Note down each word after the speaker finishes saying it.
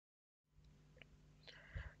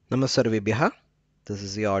Namaskar. This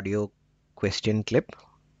is the audio question clip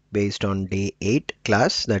based on day 8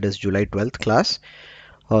 class, that is July 12th class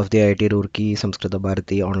of the IIT Roorkee Samskrita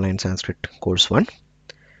Bharati online Sanskrit course 1.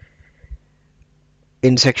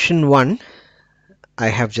 In section 1, I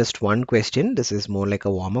have just one question. This is more like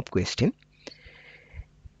a warm-up question.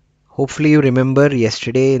 Hopefully you remember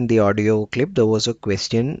yesterday in the audio clip there was a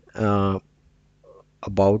question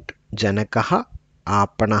about Janakaha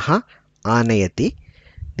Apanaha Anayati.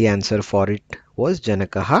 The answer for it was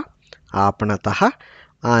Janakaha Apanataha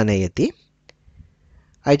Anayati.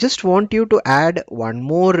 I just want you to add one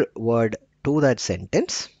more word to that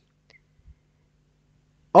sentence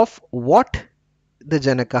of what the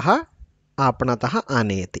Janakaha Apanataha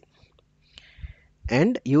Anayati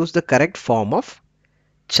and use the correct form of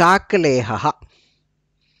Chakalehaha.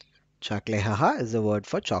 Chakalehaha is the word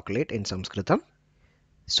for chocolate in Sanskritam.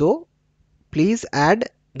 So please add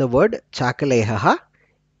the word Chakalehaha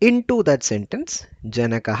into that sentence.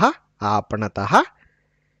 Janakaha Apanataha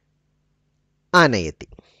Anayati.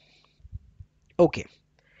 Okay.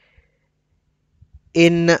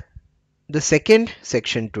 In the second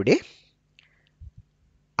section today,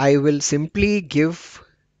 I will simply give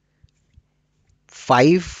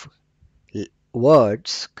 5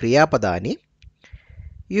 words, Kriya Padani.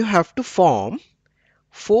 You have to form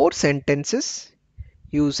 4 sentences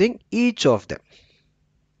using each of them.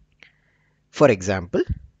 For example,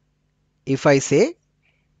 if I say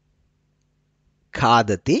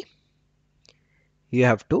Khadati, you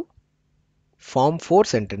have to form 4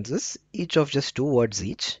 sentences, each of just 2 words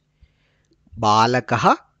each.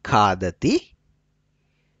 Balakaha Khadati,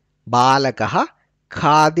 Balakaha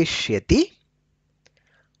Khadishyati,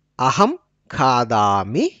 Aham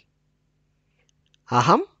Khadami,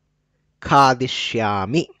 Aham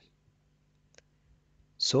Khadishyami.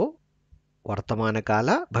 So, Vartamana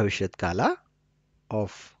Kala, Bhavishyat Kala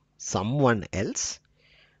of someone else,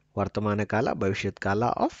 Vartamana Kala, Bhavishyat Kala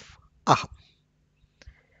of Aham.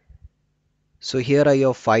 So here are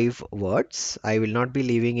your 5 words. I will not be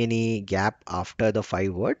leaving any gap after the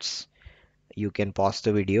 5 words. You can pause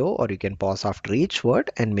the video or you can pause after each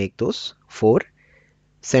word and make those 4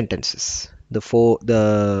 sentences.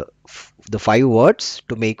 The 5 words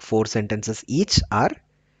to make 4 sentences each are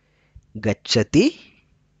Gacchati,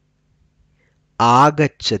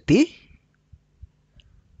 Agacchati,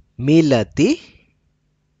 Milati,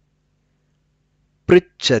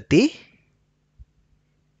 Prichati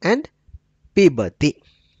and Pibati.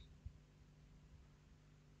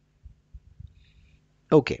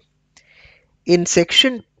 Okay. In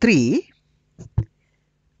section 3,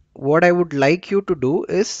 what I would like you to do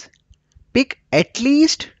is pick at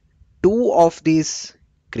least 2 of these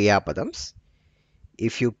Kriya Padams.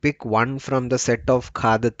 If you pick one from the set of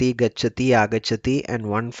Khadati, Gacchati, Agacchati and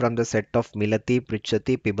one from the set of Milati,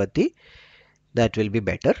 Prichati, Pibati, that will be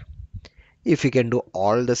better. If you can do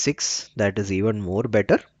all the 6, that is even more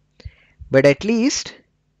better. But at least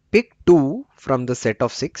pick 2 from the set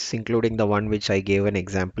of 6, including the one which I gave an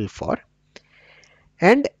example for.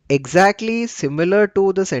 And exactly similar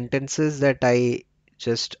to the sentences that I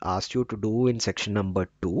just asked you to do in section number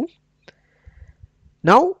 2.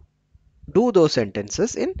 Now do those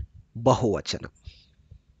sentences in Bahuvachana.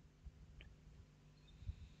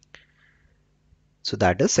 So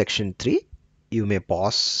that is section 3. You may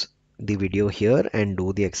pause the video here and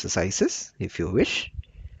do the exercises if you wish.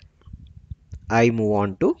 I move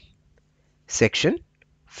on to section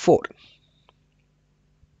 4.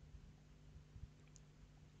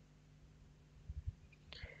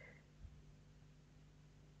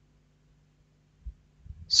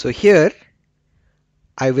 So here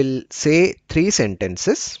I will say 3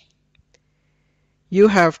 sentences. You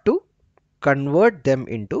have to convert them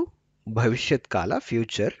into Bhavishyat Kala,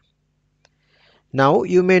 future. Now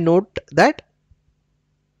you may note that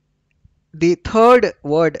the third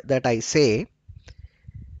word that I say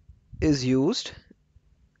is used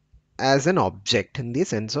as an object in the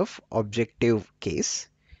sense of objective case.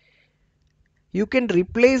 You can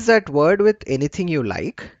replace that word with anything you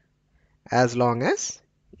like as long as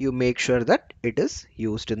you make sure that it is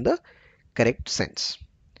used in the correct sense.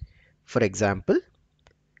 For example,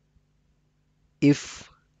 if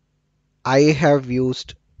I have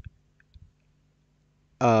used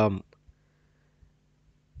a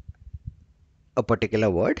particular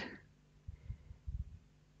word,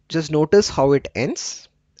 just notice how it ends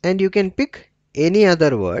and you can pick any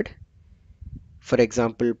other word. For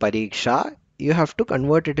example, Pariksha, you have to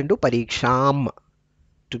convert it into Pariksham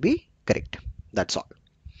to be correct. That's all.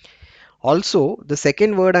 Also, the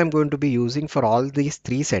second word I'm going to be using for all these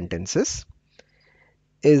 3 sentences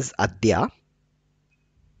is Adya.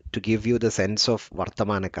 to give you the sense of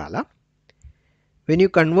Vartamana Kala. When you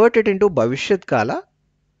convert it into Bhavishyat Kala,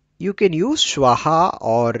 you can use Shvaha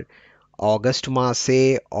or August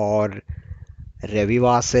Mase or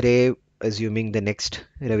Ravivasare, assuming the next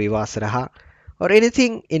Ravivasaraha, or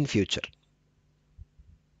anything in future.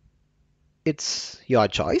 It's your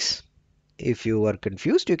choice. If you are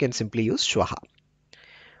confused, you can simply use Shvaha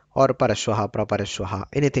or Parashvaha, Praparashvaha,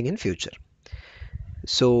 anything in future.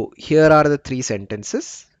 So here are the three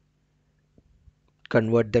sentences.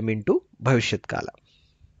 Convert them into Bhavishyat Kala.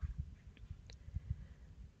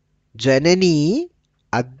 Janani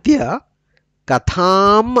Adya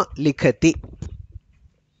Katham Likhati.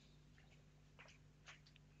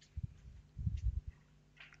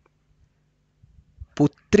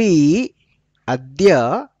 Putri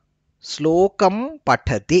Adya Slokam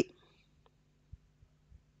Pathati.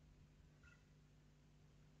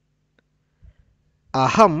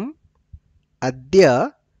 Aham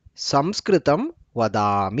Adya Sanskritam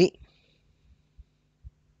Vadami.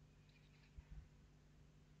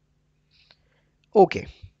 Okay.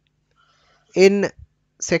 In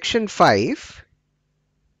section 5,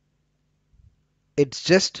 it's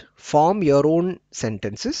just form your own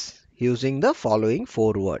sentences using the following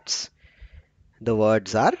 4 words. The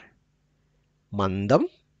words are Mandam,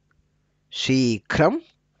 Shikram,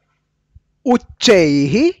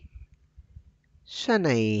 Uchchaihi,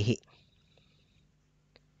 Shanaihi.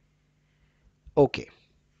 Okay.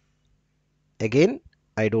 Again,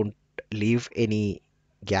 I don't leave any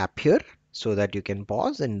gap here so that you can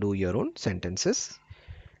pause and do your own sentences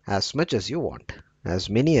as much as you want, as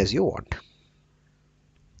many as you want.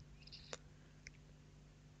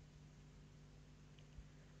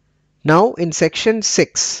 Now in section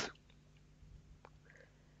 6,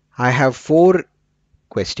 I have 4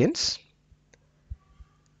 questions.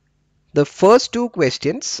 The first 2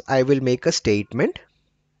 questions I will make a statement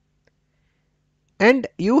and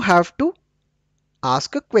you have to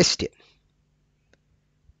ask a question.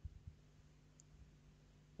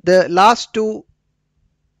 The last 2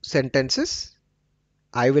 sentences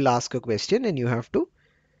I will ask a question and you have to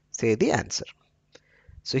say the answer.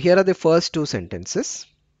 So here are the first 2 sentences.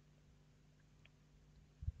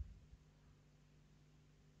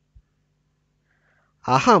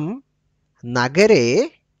 Aham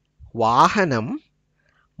Nagare Vahanam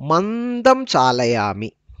Mandam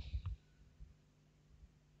Chalayami.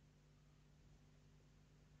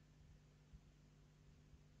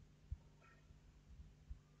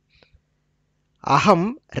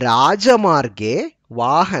 Aham Rajamarge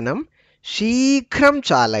Vahanam Shikram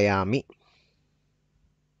Chalayami.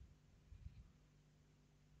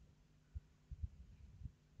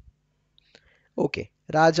 Okay,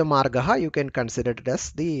 Rajamargaha, you can consider it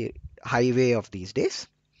as the highway of these days.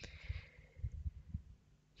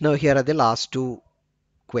 Now here are the last 2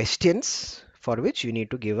 questions for which you need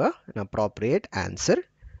to give an appropriate answer.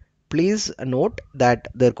 Please note that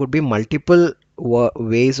there could be multiple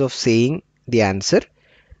ways of saying the answer,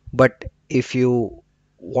 but if you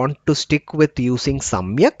want to stick with using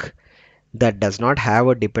Samyak, that does not have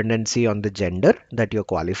a dependency on the gender that you're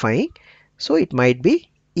qualifying, so it might be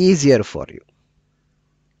easier for you.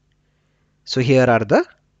 So here are the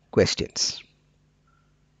questions.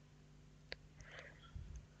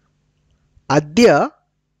 Adya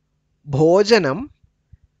Bhojanam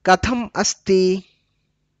Katham Asti.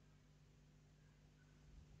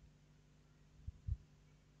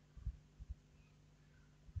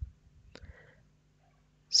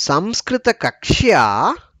 Samskrita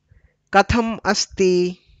Kakshya Katham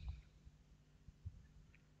Asti.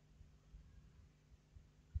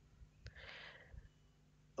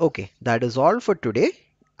 Okay, that is all for today.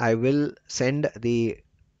 I will send the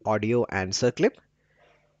audio answer clip.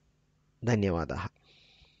 Dhanyavadaha.